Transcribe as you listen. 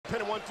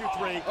1, 2,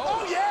 3.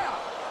 Oh, yeah!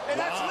 And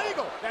that's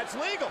legal. That's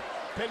legal.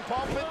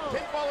 Pinfall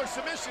or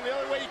submission, the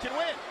only way you can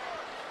win.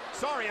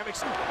 Sorry, I'm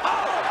excited.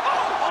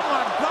 Oh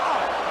my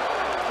God!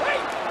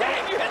 Wait,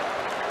 dang, you hit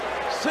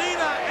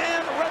Cena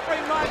and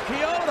referee Mike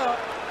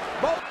Chioda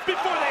both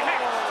before they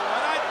hit.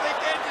 And I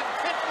think Edge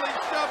intentionally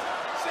shoved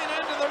Cena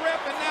into the ref,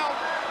 and now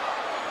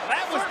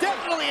that was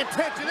definitely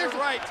intentional. You're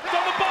right. It's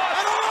on the boss.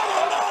 and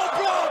a low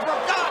blow, for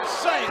God's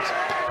sakes!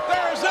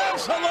 There is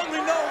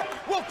absolutely no.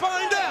 We'll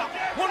find out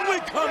when we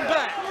come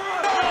back.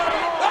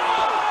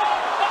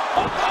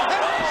 What the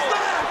hell is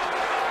that?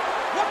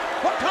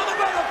 What kind of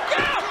a low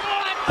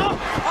blow?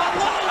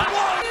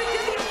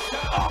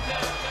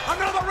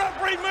 Another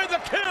referee made the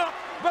count,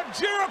 but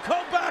Jericho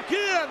back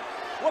in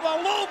with a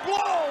low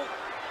blow.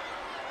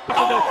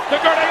 The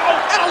Kurt Angle.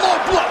 And a low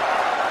blow.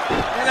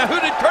 And now who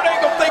did Kurt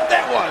Angle think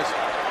that was?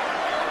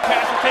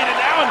 Capacitated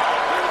now and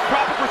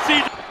proper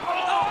procedure. A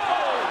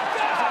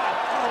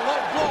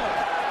low blow.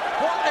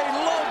 What a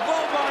low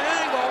blow by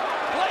Angle.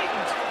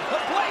 Blatant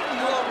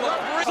low blow.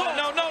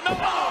 No.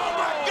 Oh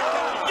my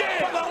God!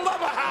 Yeah! For the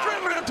love of God.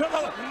 Driven into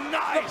the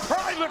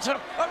privates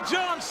of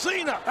John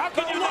Cena. How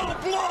can you low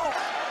blow?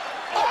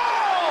 Oh,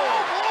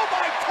 blow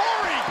by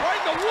Corey.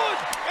 Right in the wood.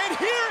 And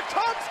here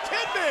comes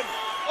Kidman.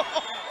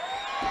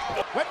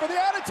 Went for the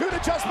attitude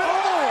adjustment. Oh,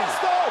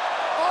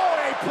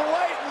 a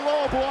blatant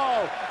low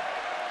blow.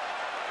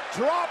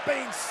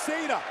 Dropping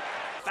Cena.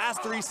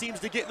 Faster he seems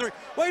to get in the ring.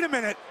 Wait a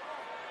minute.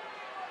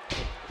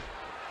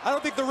 I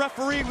don't think the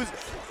referee was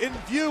in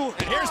view.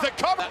 And here's the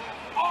cover.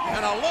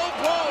 And a low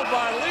blow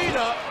by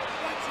Lita.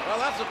 Well,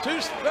 that's the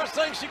best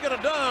thing she could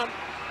have done.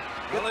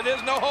 Well, it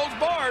is no holds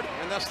barred.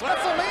 And that's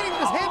WrestleMania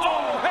with his hands.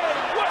 Oh, hey,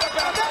 what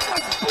about That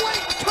was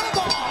blatant. Come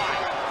on.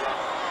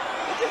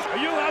 Are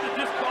you allowed to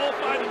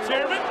disqualify the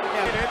chairman?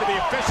 Get into the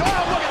official.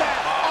 Oh, look at that.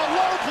 A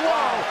low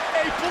blow.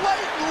 A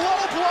blatant low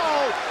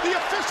blow. The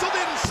official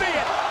didn't see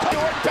it.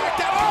 Orton back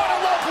down. Oh, and a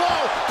low blow.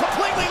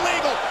 Completely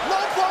legal.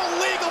 Low blow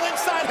legal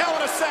inside Hell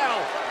in a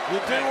Cell. You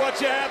do what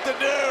you have to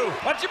do.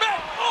 What you bet?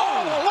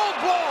 Oh, a low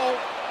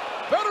blow.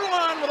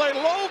 Federline with a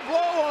low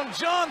blow on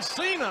John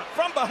Cena.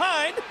 From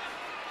behind.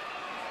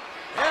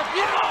 A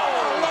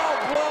low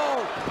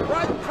blow.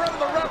 Right in front of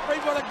the referee,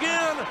 but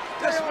again,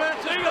 this match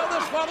is no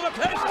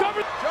disqualification.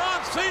 Covered. John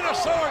Cena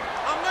showing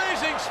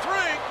amazing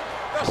strength.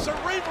 The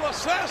cerebral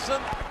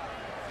assassin.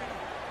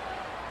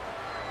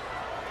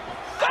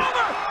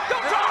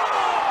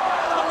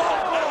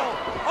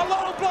 A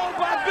low blow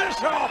by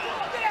Bischoff.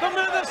 The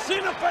man that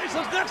Cena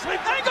faces next week.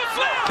 Angle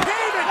slam.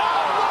 David.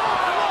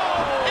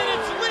 And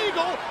it's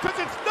legal because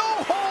it's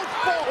no holds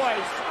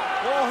barred.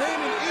 Paul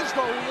Heyman is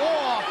the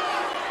law.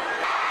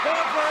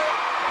 Going for it.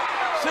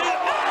 Cena.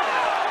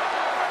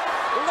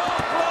 Low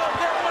blow,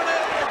 get one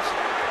edge.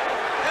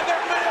 And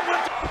their man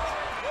went to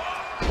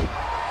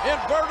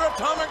inverted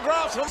atomic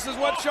drops. This is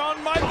what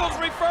Shawn Michaels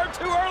referred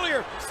to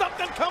earlier.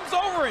 Something comes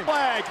over him.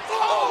 Flag.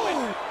 Oh!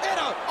 And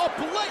a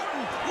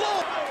blatant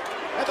low.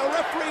 And the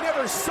referee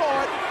never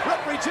saw it.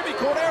 Referee Jimmy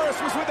Corderas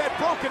was with that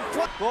broken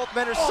foot. Both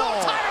men are So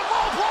tired.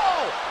 Low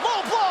blow. Low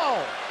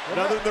blow.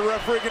 Nothing the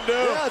referee can do.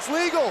 Yeah, it's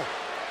legal.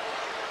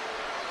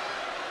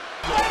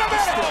 Wait a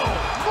minute.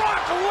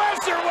 Brock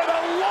Lesnar with a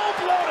low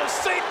blow to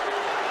Cena.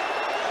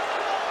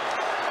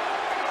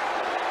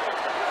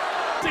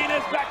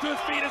 Cena's back to his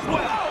feet as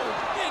well.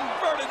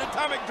 Inverted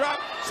atomic drop.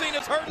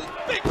 Cena's hurting.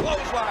 Big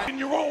clothesline. In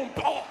your own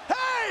ball.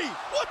 Hey!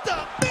 What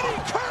the? Mini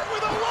Kurt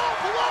with a low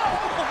blow!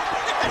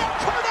 And a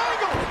Kurt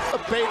Angle!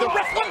 Obey the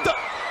ref. What the?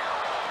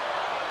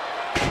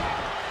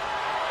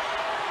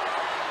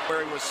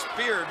 Where he was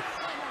speared.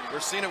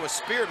 Where Cena was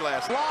speared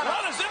last night.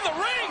 Lana's in the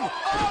ring.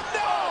 Oh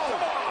no!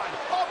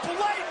 A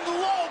blatant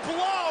low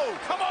blow!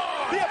 Come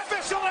on. The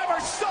official never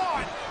saw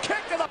it!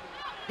 Kick to the...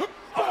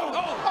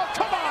 Oh,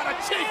 come on! A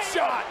cheap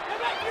shot!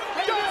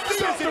 John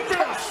Cena's in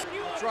this!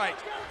 That's right.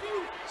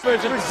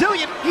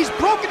 Resilient, he's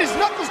broken his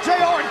knuckles, JR,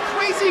 and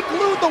crazy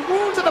glued the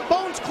wounds and the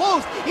bones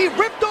closed. He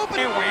ripped open,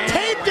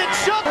 taped it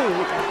shut.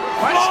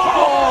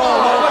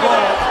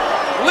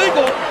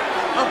 Legal,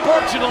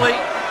 unfortunately.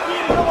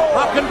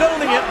 Not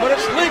condoning it, but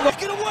it's legal.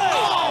 Get away!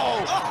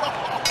 Oh!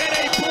 And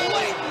a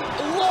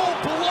blatant low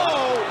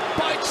blow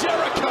by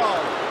Jericho.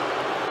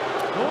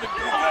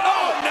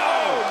 Oh no,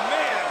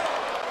 man!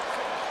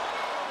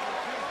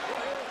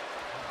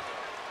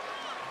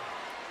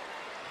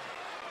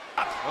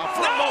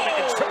 For a moment,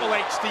 it's Triple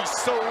H, the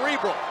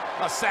cerebral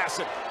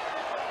assassin.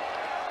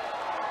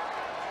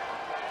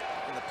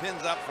 And the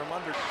pin's up from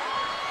under.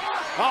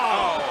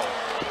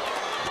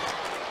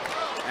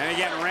 And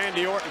again,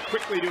 Randy Orton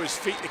quickly to his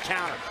feet to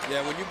counter.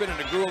 Yeah, when you've been in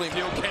a grueling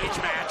Steel cage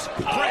match.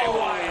 Bray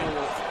Wyatt.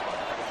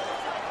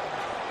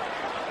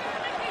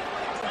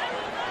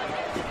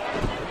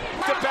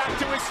 Back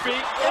to his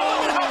feet.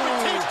 Oh, how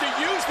continues to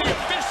use the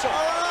official.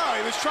 Oh,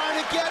 he was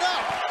trying to get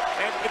up.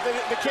 And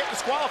the kid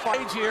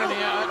disqualified. Here in the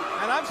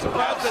And I'm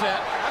surprised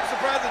that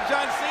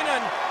John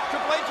Cena and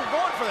Triple H are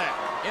going for that.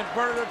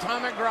 inverted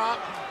atomic drop.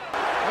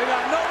 We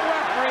got no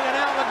referee and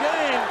out of the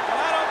game. And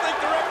I don't think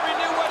the referee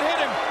knew what hit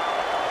him.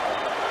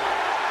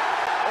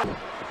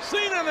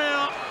 Cena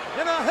now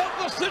in a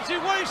helpless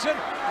situation,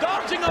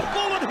 dodging a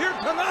bullet here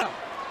tonight.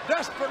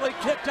 Desperately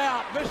kicked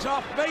out.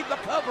 Bischoff made the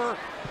cover.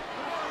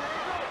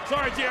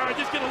 Sorry, JR, I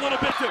just get a little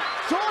bit too.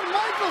 Shawn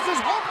Michaels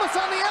is hopeless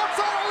on the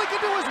outside. All he can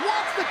do is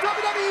watch the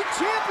WWE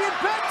Champion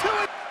back to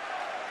it.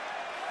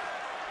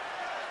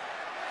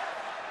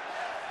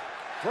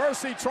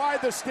 First he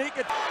tried the sneak.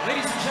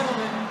 Ladies and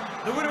gentlemen,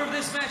 the winner of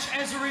this match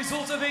as a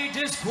result of a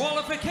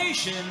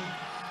disqualification,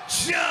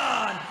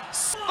 John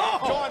Cena.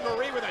 Dawn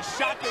Marie with a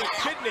shot to the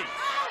kidney.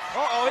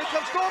 Uh-oh, here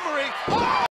comes Dawn Marie.